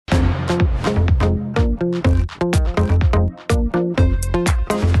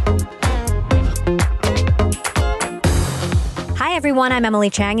everyone, I'm Emily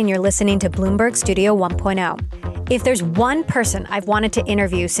Chang, and you're listening to Bloomberg Studio 1.0. If there's one person I've wanted to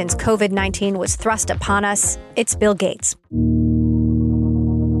interview since COVID-19 was thrust upon us, it's Bill Gates.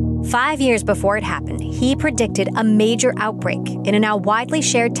 5 years before it happened, he predicted a major outbreak in a now widely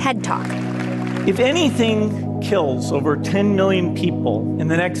shared TED Talk. If anything kills over 10 million people in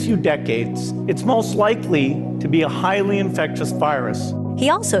the next few decades, it's most likely to be a highly infectious virus. He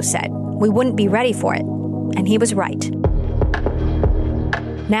also said we wouldn't be ready for it, and he was right.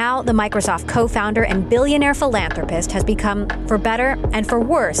 Now, the Microsoft co-founder and billionaire philanthropist has become, for better and for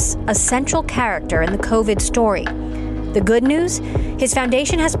worse, a central character in the COVID story. The good news? His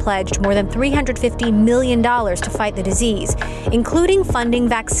foundation has pledged more than $350 million to fight the disease, including funding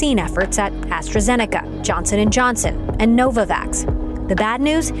vaccine efforts at AstraZeneca, Johnson & Johnson, and Novavax. The bad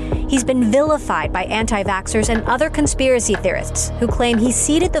news? He's been vilified by anti-vaxxers and other conspiracy theorists who claim he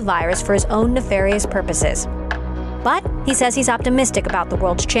seeded the virus for his own nefarious purposes. But he says he's optimistic about the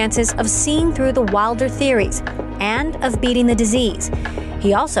world's chances of seeing through the wilder theories and of beating the disease.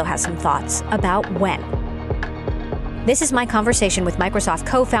 He also has some thoughts about when. This is my conversation with Microsoft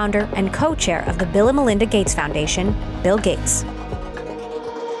co-founder and co-chair of the Bill and Melinda Gates Foundation, Bill Gates.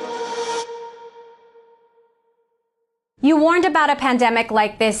 You warned about a pandemic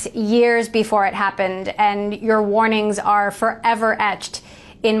like this years before it happened, and your warnings are forever etched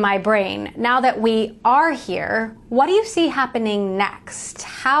in my brain. Now that we are here, what do you see happening next?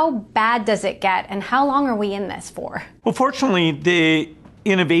 How bad does it get, and how long are we in this for? Well, fortunately, the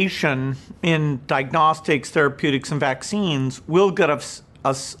innovation in diagnostics, therapeutics, and vaccines will get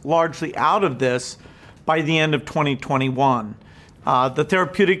us largely out of this by the end of 2021. The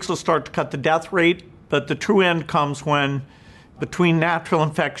therapeutics will start to cut the death rate, but the true end comes when, between natural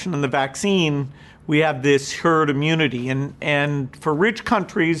infection and the vaccine, we have this herd immunity. And for rich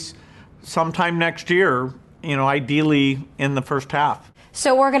countries, sometime next year, ideally in the first half.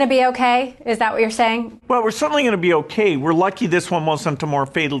 So we're going to be okay? Is that what you're saying? Well, we're certainly going to be okay. We're lucky this one wasn't a more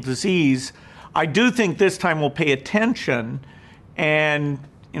fatal disease. I do think this time we'll pay attention and,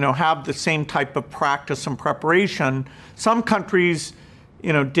 have the same type of practice and preparation. Some countries,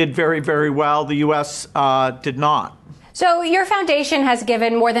 did very, very well. The U.S. Did not. So your foundation has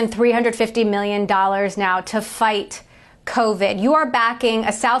given more than $350 million now to fight COVID. You are backing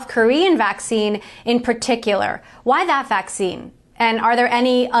a South Korean vaccine in particular. Why that vaccine? And are there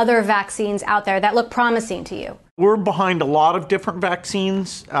any other vaccines out there that look promising to you? We're behind a lot of different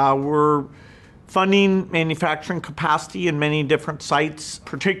vaccines. We're funding manufacturing capacity in many different sites,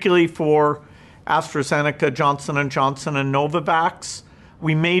 particularly for AstraZeneca, Johnson & Johnson, and Novavax.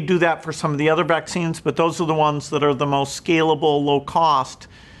 We may do that for some of the other vaccines, but those are the ones that are the most scalable, low cost,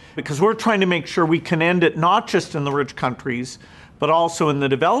 because we're trying to make sure we can end it not just in the rich countries, but also in the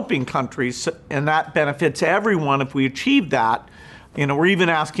developing countries, and that benefits everyone if we achieve that. We're even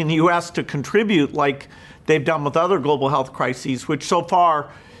asking the U.S. to contribute like they've done with other global health crises, which so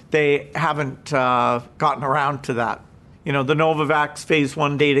far they haven't gotten around to that. The Novavax phase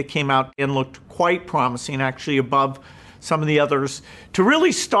 1 data came out and looked quite promising, actually above some of the others, to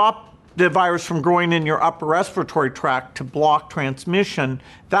really stop the virus from growing in your upper respiratory tract to block transmission.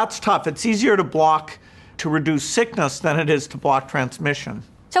 That's tough. It's easier to reduce sickness than it is to block transmission.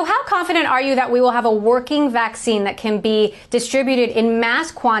 So how confident are you that we will have a working vaccine that can be distributed in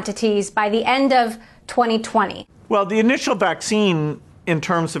mass quantities by the end of 2020? Well, the initial vaccine, in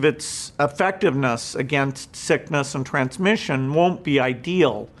terms of its effectiveness against sickness and transmission, won't be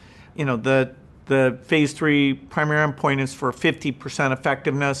ideal. The phase 3 primary endpoint is for 50%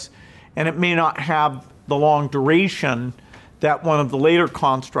 effectiveness, and it may not have the long duration that one of the later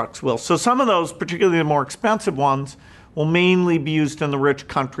constructs will. So some of those, particularly the more expensive ones, will mainly be used in the rich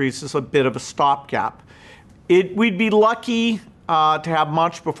countries as a bit of a stopgap. We'd be lucky to have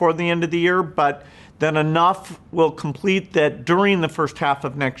much before the end of the year, but then enough will complete that during the first half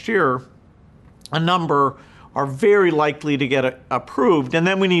of next year, a number are very likely to get approved, and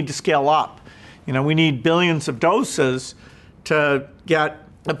then we need to scale up. We need billions of doses to get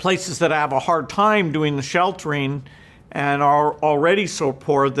the places that have a hard time doing the sheltering and are already so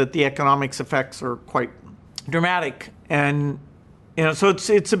poor that the economics effects are quite dramatic. And so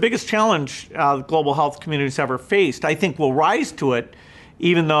it's the biggest challenge the global health community's ever faced. I think we'll rise to it,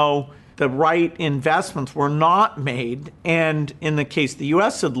 even though the right investments were not made. And in the case of the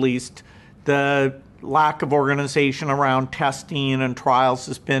U.S., at least, the lack of organization around testing and trials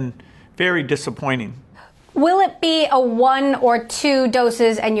has been very disappointing. Will it be a 1 or 2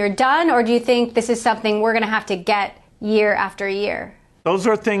 doses and you're done, or do you think this is something we're going to have to get year after year? Those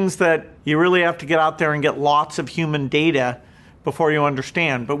are things that you really have to get out there and get lots of human data before you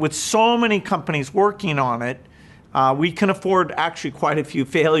understand. But with so many companies working on it, we can afford actually quite a few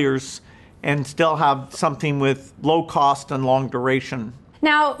failures and still have something with low cost and long duration.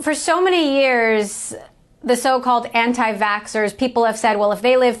 Now, for so many years, the so-called anti-vaxxers, people have said, well, if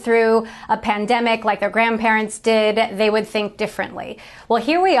they lived through a pandemic like their grandparents did, they would think differently. Well,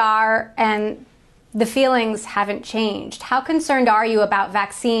 here we are, and the feelings haven't changed. How concerned are you about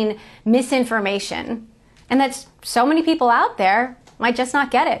vaccine misinformation and that so many people out there might just not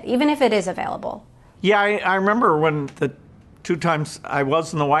get it, even if it is available? Yeah, I remember when the 2 times I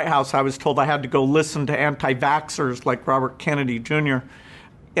was in the White House, I was told I had to go listen to anti-vaxxers like Robert Kennedy Jr.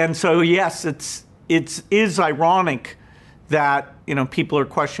 And so, yes, it is ironic that, people are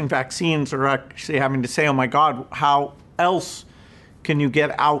questioning vaccines or actually having to say, oh my God, how else can you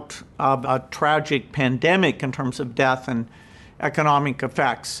get out of a tragic pandemic in terms of death and economic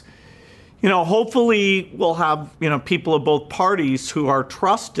effects? Hopefully we'll have, people of both parties who are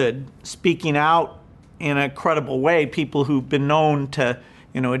trusted speaking out in a credible way, people who've been known to,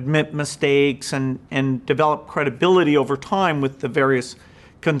 admit mistakes and develop credibility over time with the various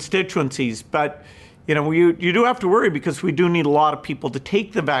constituencies. But, you do have to worry because we do need a lot of people to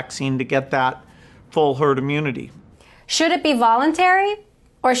take the vaccine to get that full herd immunity. Should it be voluntary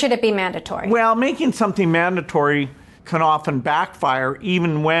or should it be mandatory? Well, making something mandatory can often backfire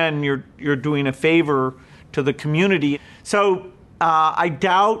even when you're doing a favor to the community. So I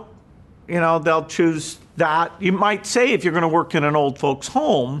doubt, they'll choose that. You might say if you're going to work in an old folks'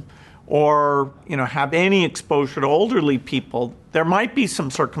 home or, have any exposure to elderly people, there might be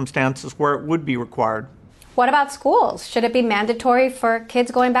some circumstances where it would be required. What about schools? Should it be mandatory for kids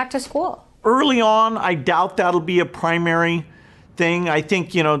going back to school? Early on, I doubt that'll be a primary thing. I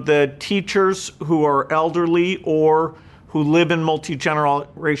think, the teachers who are elderly or who live in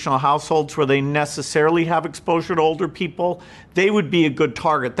multi-generational households where they necessarily have exposure to older people, they would be a good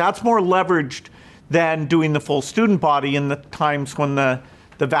target. That's more leveraged than doing the full student body in the times when the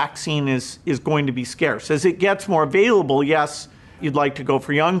vaccine is going to be scarce. As it gets more available, yes, you'd like to go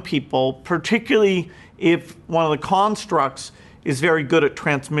for young people, particularly if one of the constructs is very good at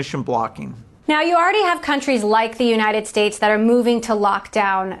transmission blocking. Now, you already have countries like the United States that are moving to lock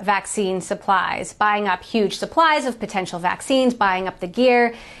down vaccine supplies, buying up huge supplies of potential vaccines, buying up the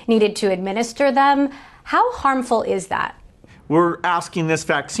gear needed to administer them. How harmful is that? We're asking this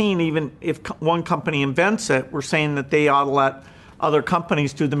vaccine, even if one company invents it, we're saying that they ought to let other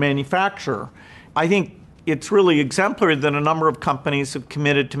companies do the manufacture. I think it's really exemplary that a number of companies have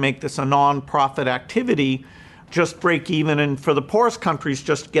committed to make this a non-profit activity, just break even, and for the poorest countries,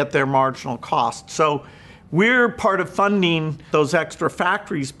 just get their marginal cost. So we're part of funding those extra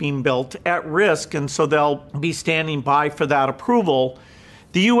factories being built at risk, and so they'll be standing by for that approval.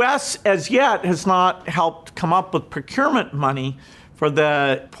 The U.S. as yet has not helped come up with procurement money for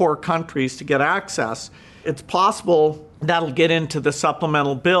the poor countries to get access. It's possible that'll get into the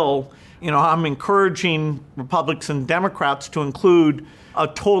supplemental bill. I'm encouraging Republicans and Democrats to include a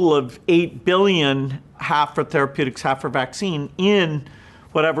total of $8 billion, half for therapeutics, half for vaccine, in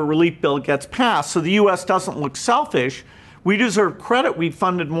whatever relief bill gets passed. So the U.S. doesn't look selfish. We deserve credit. We've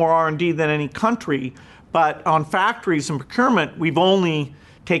funded more R&D than any country. But on factories and procurement, we've only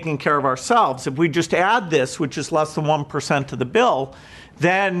taken care of ourselves. If we just add this, which is less than 1% of the bill,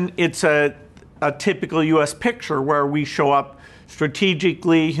 then it's a typical U.S. picture where we show up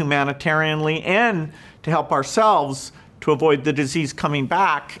strategically, humanitarianly, and to help ourselves to avoid the disease coming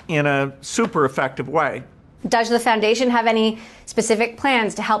back in a super effective way. Does the foundation have any specific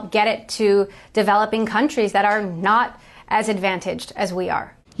plans to help get it to developing countries that are not as advantaged as we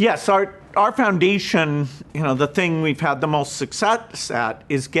are? Yes, our foundation, the thing we've had the most success at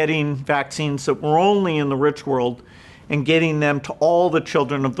is getting vaccines that were only in the rich world and getting them to all the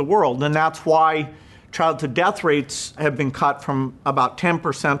children of the world. And that's why childhood death rates have been cut from about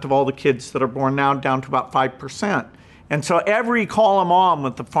 10% of all the kids that are born now down to about 5%. And so every call I'm on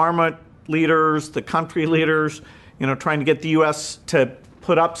with the pharma leaders, the country leaders, trying to get the U.S. to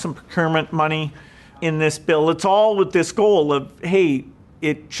put up some procurement money in this bill, it's all with this goal of, hey,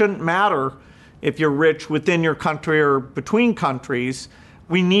 it shouldn't matter if you're rich within your country or between countries.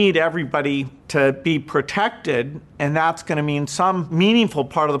 We need everybody to be protected, and that's going to mean some meaningful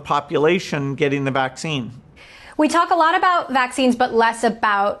part of the population getting the vaccine. We talk a lot about vaccines, but less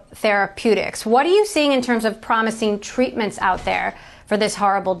about therapeutics. What are you seeing in terms of promising treatments out there for this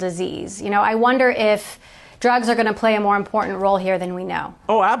horrible disease? I wonder if drugs are going to play a more important role here than we know.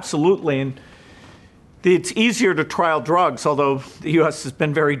 Oh, absolutely. And it's easier to trial drugs, although the U.S. has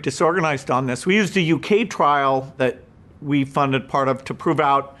been very disorganized on this. We used a UK trial that we funded part of to prove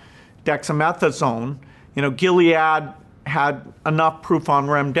out dexamethasone. Gilead had enough proof on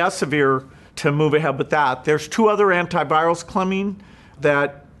remdesivir to move ahead with that. There's 2 other antivirals coming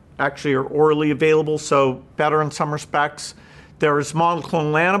that actually are orally available, so better in some respects. There's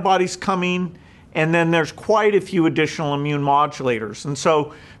monoclonal antibodies coming, and then there's quite a few additional immune modulators. And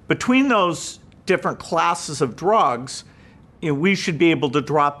so between those different classes of drugs, we should be able to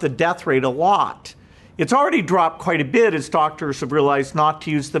drop the death rate a lot. It's already dropped quite a bit as doctors have realized not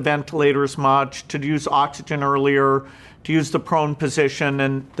to use the ventilator as much, to use oxygen earlier, to use the prone position,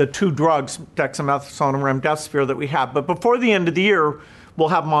 and the 2 drugs, dexamethasone and remdesivir, that we have. But before the end of the year, we'll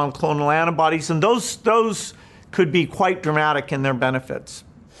have monoclonal antibodies, and those could be quite dramatic in their benefits.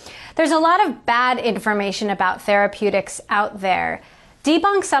 There's a lot of bad information about therapeutics out there.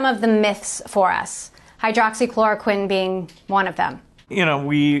 Debunk some of the myths for us, hydroxychloroquine being one of them.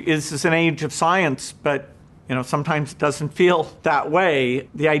 This is an age of science, but sometimes it doesn't feel that way.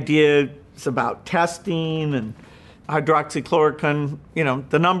 The idea is about testing and hydroxychloroquine.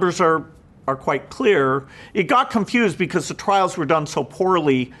 The numbers are quite clear. It got confused because the trials were done so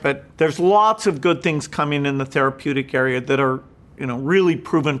poorly, but there's lots of good things coming in the therapeutic area that are, really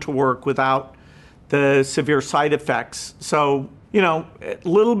proven to work without the severe side effects. So, a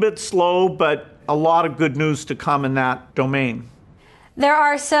little bit slow, but a lot of good news to come in that domain. There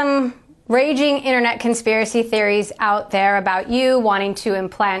are some raging internet conspiracy theories out there about you wanting to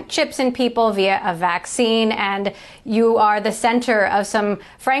implant chips in people via a vaccine, and you are the center of some,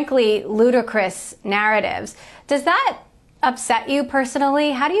 frankly, ludicrous narratives. Does that upset you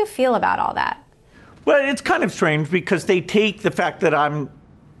personally? How do you feel about all that? Well, it's kind of strange because they take the fact that I'm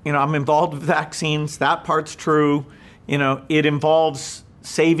involved with vaccines. That part's true. It involves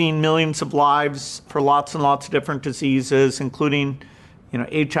saving millions of lives for lots and lots of different diseases, including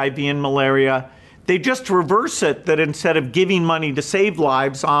HIV and malaria. They just reverse it, that instead of giving money to save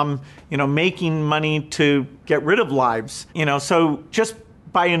lives, I'm, making money to get rid of lives. So just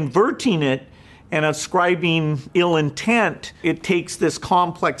by inverting it and ascribing ill intent, it takes this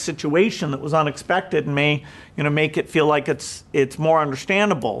complex situation that was unexpected and may, make it feel like it's more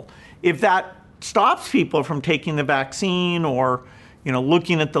understandable. If that stops people from taking the vaccine or,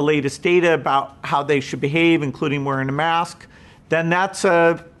 looking at the latest data about how they should behave, including wearing a mask, then that's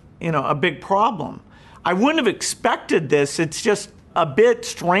a big problem. I wouldn't have expected this. It's just a bit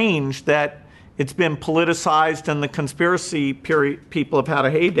strange that it's been politicized and the conspiracy people have had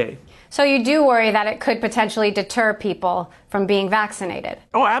a heyday. So you do worry that it could potentially deter people from being vaccinated?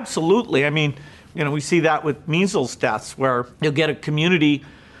 Oh, absolutely. I mean, we see that with measles deaths, where you'll get a community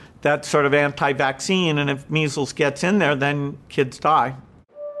that's sort of anti-vaccine, and if measles gets in there, then kids die.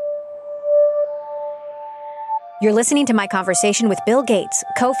 You're listening to my conversation with Bill Gates,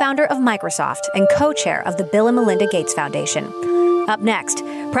 co-founder of Microsoft and co-chair of the Bill and Melinda Gates Foundation. Up next,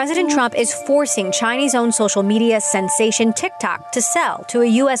 President Trump is forcing Chinese-owned social media sensation TikTok to sell to a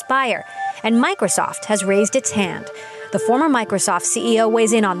U.S. buyer, and Microsoft has raised its hand. The former Microsoft CEO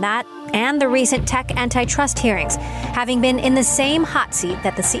weighs in on that and the recent tech antitrust hearings, having been in the same hot seat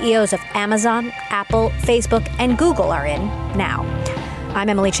that the CEOs of Amazon, Apple, Facebook, and Google are in now. I'm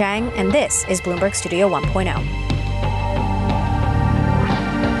Emily Chang, and this is Bloomberg Studio 1.0.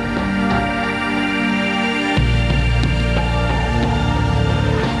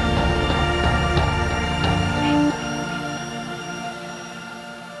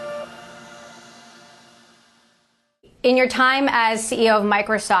 In your time as CEO of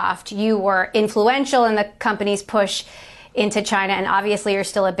Microsoft, you were influential in the company's push into China, and obviously you're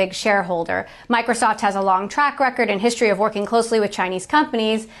still a big shareholder. Microsoft has a long track record and history of working closely with Chinese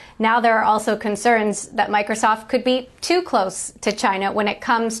companies. Now there are also concerns that Microsoft could be too close to China when it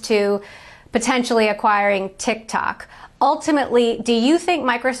comes to potentially acquiring TikTok. Ultimately, do you think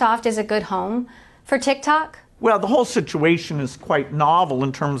Microsoft is a good home for TikTok? Well, the whole situation is quite novel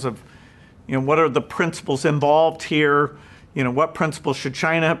in terms of what are the principles involved here? What principles should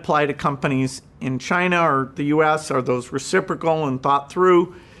China apply to companies in China or the U.S.? Are those reciprocal and thought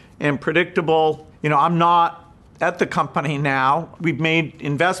through and predictable? I'm not at the company now. We've made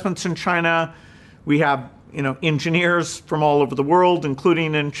investments in China. We have, engineers from all over the world,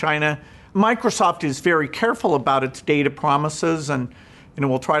 including in China. Microsoft is very careful about its data promises, and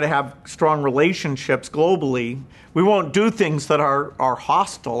we'll try to have strong relationships globally. We won't do things that are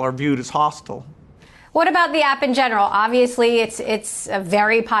hostile, are viewed as hostile. What about the app in general? Obviously, it's a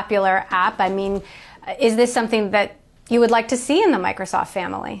very popular app. I mean, is this something that you would like to see in the Microsoft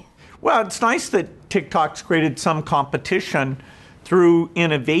family? Well, it's nice that TikTok's created some competition through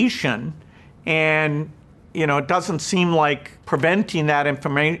innovation, and it doesn't seem like preventing that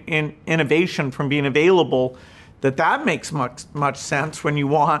innovation from being available, that makes much sense when you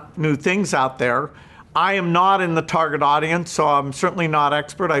want new things out there. I am not in the target audience, so I'm certainly not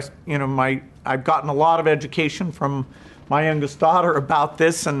expert. My I've gotten a lot of education from my youngest daughter about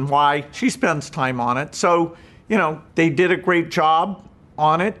this and why she spends time on it. So, they did a great job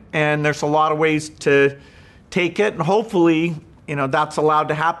on it, and there's a lot of ways to take it, and hopefully, that's allowed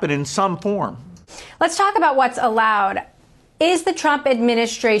to happen in some form. Let's talk about what's allowed. Is the Trump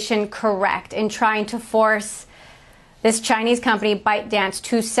administration correct in trying to force this Chinese company, ByteDance,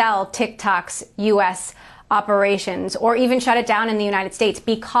 to sell TikTok's U.S. operations or even shut it down in the United States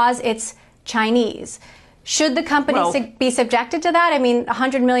because it's Chinese? Should the company be subjected to that?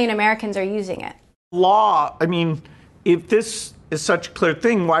 100 million Americans are using it. Law, if this is such a clear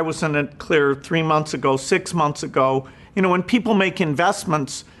thing, why wasn't it clear 3 months ago, 6 months ago? When people make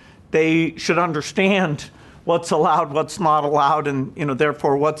investments, they should understand what's allowed, what's not allowed, and,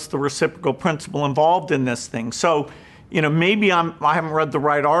 therefore, what's the reciprocal principle involved in this thing. So, maybe I haven't read the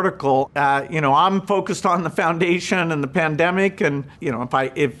right article. I'm focused on the foundation and the pandemic, and,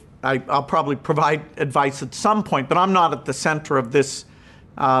 I'll probably provide advice at some point, but I'm not at the center of this,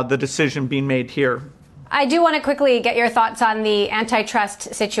 the decision being made here. I do want to quickly get your thoughts on the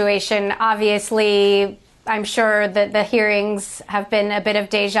antitrust situation. Obviously, I'm sure that the hearings have been a bit of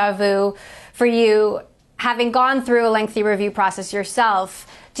deja vu for you. Having gone through a lengthy review process yourself,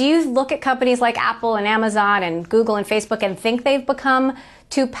 do you look at companies like Apple and Amazon and Google and Facebook and think they've become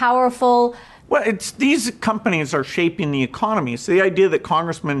too powerful? Well, these companies are shaping the economy. So the idea that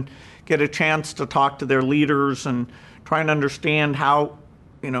congressmen get a chance to talk to their leaders and try and understand how,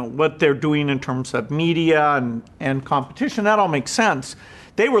 what they're doing in terms of media and competition, that all makes sense.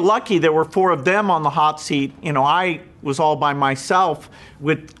 They were lucky there were 4 of them on the hot seat. I was all by myself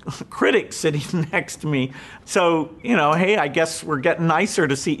with critics sitting next to me. So, hey, I guess we're getting nicer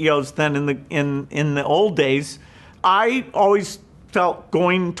to CEOs than in the old days. I always felt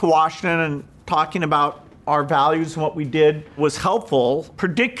going to Washington and talking about our values and what we did was helpful,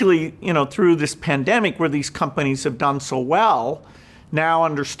 particularly, through this pandemic where these companies have done so well. Now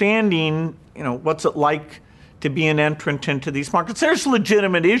understanding, what's it like to be an entrant into these markets. There's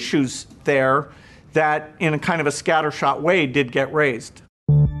legitimate issues there that, in a kind of a scattershot way, did get raised.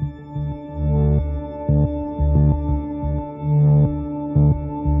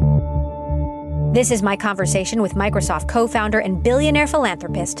 This is my conversation with Microsoft co-founder and billionaire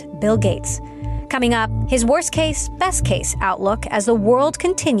philanthropist Bill Gates. Coming up, his worst case, best case outlook as the world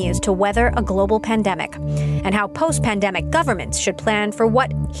continues to weather a global pandemic, and how post-pandemic governments should plan for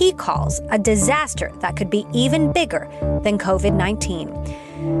what he calls a disaster that could be even bigger than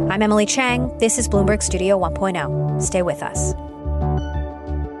COVID-19. I'm Emily Chang. This is Bloomberg Studio 1.0. Stay with us.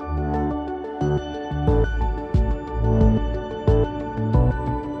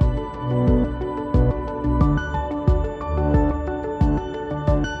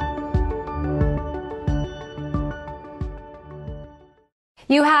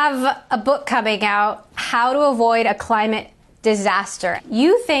 You have a book coming out, How to Avoid a Climate Disaster.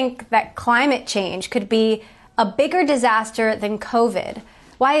 You think that climate change could be a bigger disaster than COVID.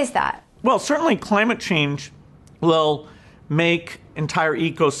 Why is that? Well, certainly climate change will make entire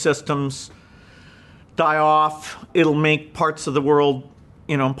ecosystems die off. It'll make parts of the world,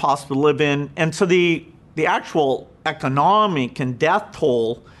 impossible to live in. And so the actual economic and death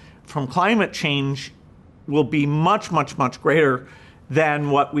toll from climate change will be much, much, much greater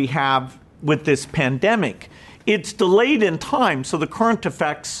than what we have with this pandemic. It's delayed in time, so the current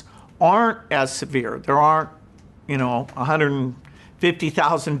effects aren't as severe. There aren't,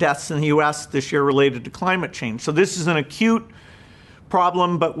 150,000 deaths in the U.S. this year related to climate change. So this is an acute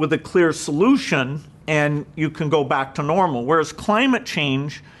problem, but with a clear solution, and you can go back to normal. Whereas climate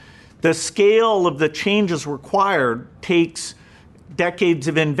change, the scale of the changes required takes decades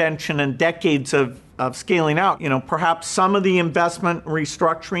of invention and decades of scaling out. Perhaps some of the investment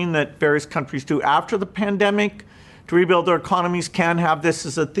restructuring that various countries do after the pandemic to rebuild their economies can have this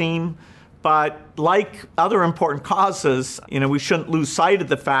as a theme. But like other important causes, we shouldn't lose sight of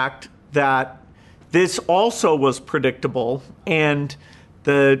the fact that this also was predictable and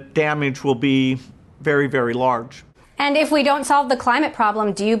the damage will be very, very large. And if we don't solve the climate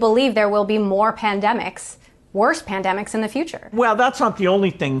problem, do you believe there will be more pandemics, worse pandemics in the future? Well, that's not the only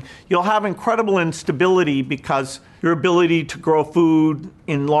thing. You'll have incredible instability because your ability to grow food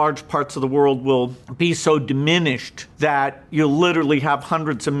in large parts of the world will be so diminished that you'll literally have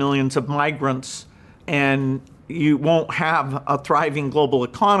hundreds of millions of migrants and you won't have a thriving global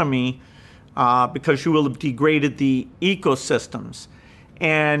economy because you will have degraded the ecosystems.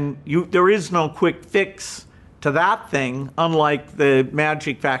 And there is no quick fix to that thing, unlike the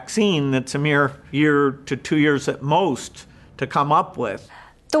magic vaccine that's a mere year to 2 years at most to come up with.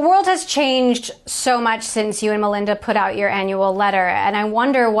 The world has changed so much since you and Melinda put out your annual letter. And I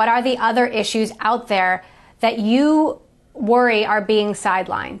wonder, what are the other issues out there that you worry are being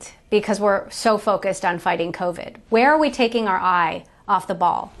sidelined because we're so focused on fighting COVID? Where are we taking our eye off the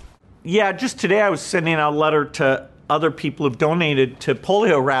ball? Yeah, just today I was sending out a letter to other people who've donated to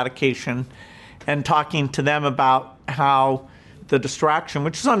polio eradication and talking to them about how the distraction,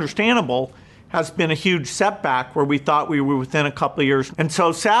 which is understandable, has been a huge setback where we thought we were within a couple of years. And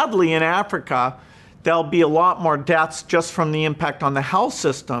so sadly in Africa, there'll be a lot more deaths just from the impact on the health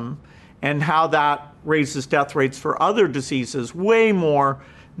system and how that raises death rates for other diseases, way more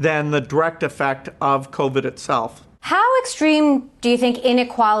than the direct effect of COVID itself. How extreme do you think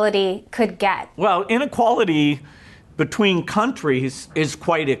inequality could get? Well, inequality between countries is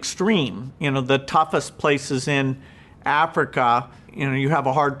quite extreme. The toughest places in Africa, you have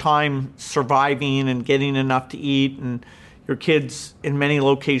a hard time surviving and getting enough to eat, and your kids in many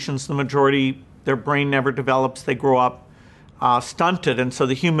locations, the majority, their brain never develops, they grow up stunted, and so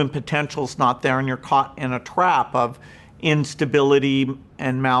the human potential is not there, and you're caught in a trap of instability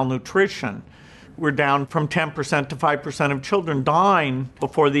and malnutrition. We're down from 10% to 5% of children dying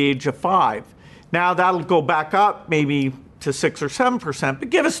before the age of 5. Now that'll go back up maybe to 6 or 7%, but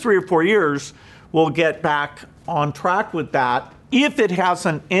give us 3 or 4 years, we'll get back on track with that if it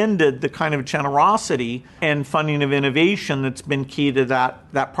hasn't ended the kind of generosity and funding of innovation that's been key to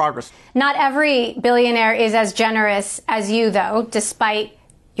that progress. Not every billionaire is as generous as you, though, despite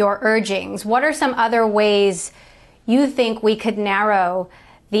your urgings. What are some other ways you think we could narrow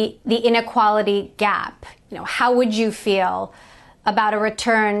the inequality gap? How would you feel about a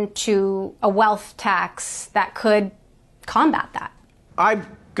return to a wealth tax that could combat that? I've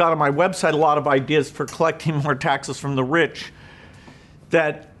got on my website a lot of ideas for collecting more taxes from the rich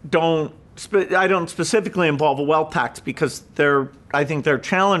that I don't specifically involve a wealth tax because I think there are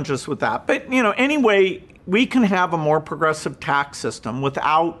challenges with that. But, anyway, we can have a more progressive tax system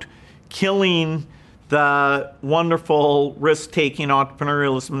without killing the wonderful risk-taking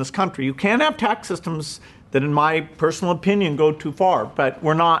entrepreneurialism in this country. You can have tax systems that, in my personal opinion, go too far, but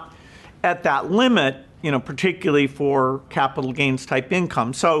we're not at that limit, particularly for capital gains type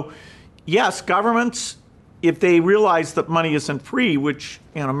income. So, yes, governments, if they realize that money isn't free, which,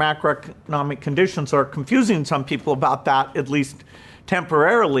 macroeconomic conditions are confusing some people about that, at least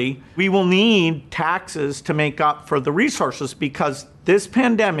temporarily, we will need taxes to make up for the resources because this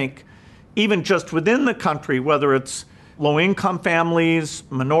pandemic, even just within the country, whether it's low-income families,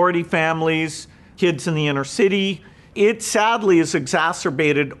 minority families, kids in the inner city, it sadly has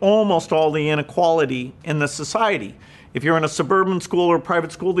exacerbated almost all the inequality in the society. If you're in a suburban school or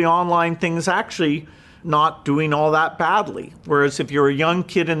private school, the online thing is actually not doing all that badly. Whereas if you're a young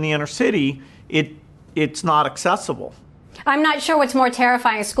kid in the inner city, it's not accessible. I'm not sure what's more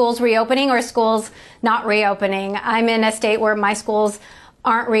terrifying, schools reopening or schools not reopening. I'm in a state where my schools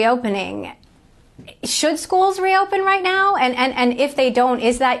aren't reopening. Should schools reopen right now? And if they don't,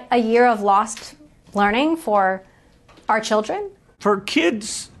 is that a year of lost learning for our children? For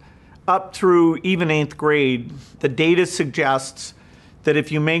kids up through even 8th grade, the data suggests that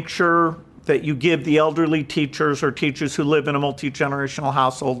if you make sure that you give the elderly teachers or teachers who live in a multi-generational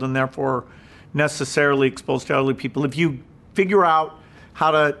household and therefore necessarily exposed to elderly people, if you figure out how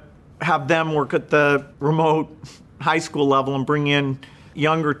to have them work at the remote high school level and bring in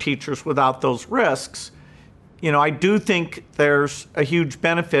younger teachers without those risks, I do think there's a huge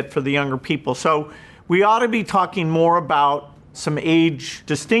benefit for the younger people. So we ought to be talking more about some age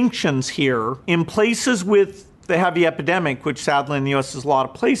distinctions here. In places with the heavy epidemic, which sadly in the U.S. is a lot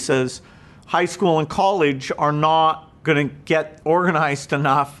of places, high school and college are not going to get organized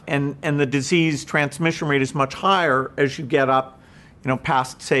enough, and the disease transmission rate is much higher as you get up,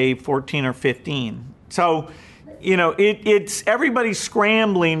 past, say, 14 or 15. So, it's everybody's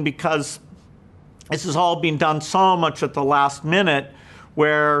scrambling because this is all being done so much at the last minute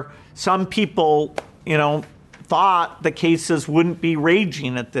where some people, thought the cases wouldn't be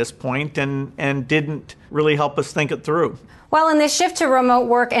raging at this point and didn't really help us think it through. Well, and this shift to remote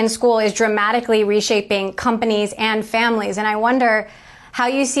work and school is dramatically reshaping companies and families. And I wonder how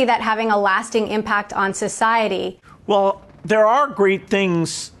you see that having a lasting impact on society. Well, there are great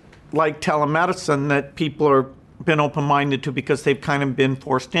things like telemedicine that people are been open-minded to because they've kind of been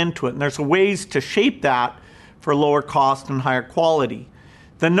forced into it. And there's ways to shape that for lower cost and higher quality.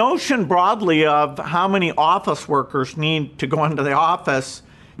 The notion broadly of how many office workers need to go into the office,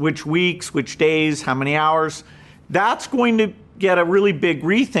 which weeks, which days, how many hours, that's going to get a really big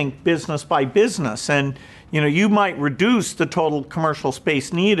rethink business by business. And, you might reduce the total commercial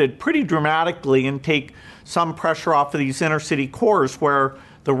space needed pretty dramatically and take some pressure off of these inner city cores where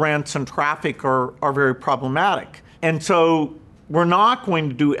the rents and traffic are very problematic. And so we're not going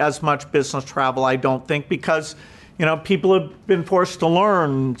to do as much business travel, I don't think, because people have been forced to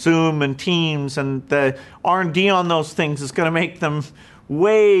learn Zoom and Teams, and the R&D on those things is going to make them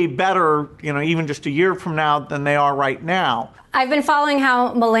way better, even just a year from now than they are right now. I've been following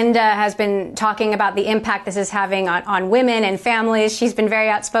how Melinda has been talking about the impact this is having on women and families. She's been very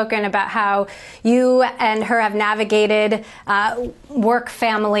outspoken about how you and her have navigated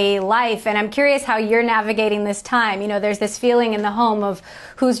work-family life. And I'm curious how you're navigating this time. There's this feeling in the home of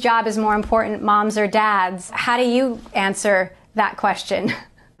whose job is more important, mom's or dad's. How do you answer that question?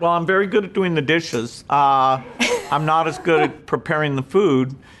 Well, I'm very good at doing the dishes. I'm not as good at preparing the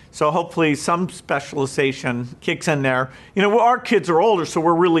food. So hopefully some specialization kicks in there. Our kids are older, so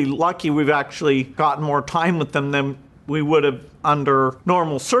we're really lucky we've actually gotten more time with them than we would have under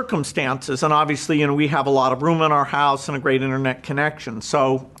normal circumstances. And obviously, we have a lot of room in our house and a great internet connection.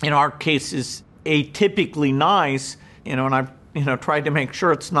 So our case is atypically nice, and I've tried to make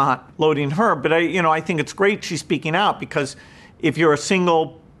sure it's not loading her. But I think it's great she's speaking out, because if you're a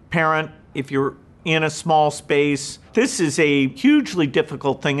single parent, if you're in a small space, this is a hugely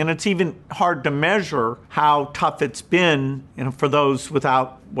difficult thing, and it's even hard to measure how tough it's been, for those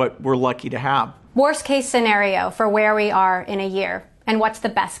without what we're lucky to have. Worst case scenario for where we are in a year, and what's the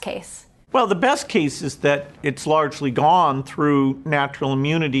best case? Well, the best case is that it's largely gone through natural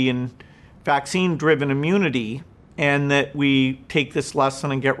immunity and vaccine-driven immunity, and that we take this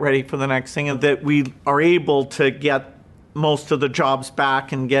lesson and get ready for the next thing, and that we are able to get most of the jobs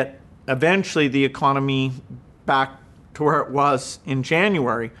back and get eventually the economy back to where it was in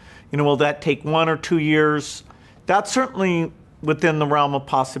January. Will that take 1 or 2 years? That's certainly within the realm of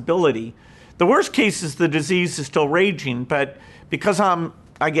possibility. The worst case is the disease is still raging, but because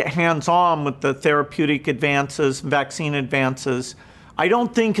I get hands-on with the therapeutic advances, vaccine advances, I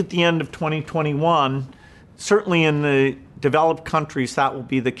don't think at the end of 2021, certainly in the developed countries, that will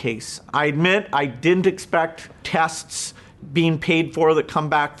be the case. I admit I didn't expect tests being paid for that come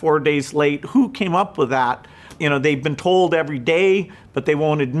back 4 days late. Who came up with that? They've been told every day, but they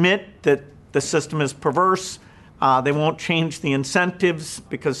won't admit that the system is perverse. They won't change the incentives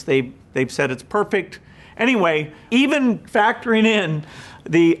because they've said it's perfect. Anyway, even factoring in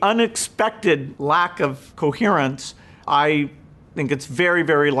the unexpected lack of coherence, I think it's very,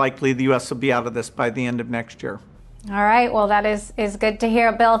 very likely the U.S. will be out of this by the end of next year. All right. Well, that is good to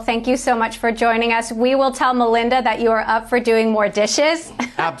hear. Bill, thank you so much for joining us. We will tell Melinda that you are up for doing more dishes.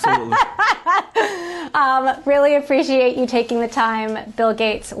 Absolutely. Really appreciate you taking the time. Bill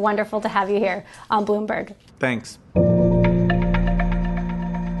Gates, wonderful to have you here on Bloomberg. Thanks.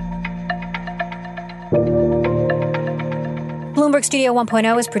 Bloomberg Studio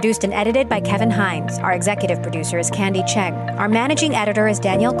 1.0 is produced and edited by Kevin Hines. Our executive producer is Candy Chang. Our managing editor is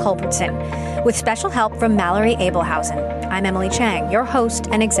Danielle Culbertson, with special help from Mallory Abelhausen. I'm Emily Chang, your host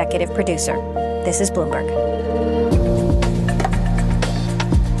and executive producer. This is Bloomberg.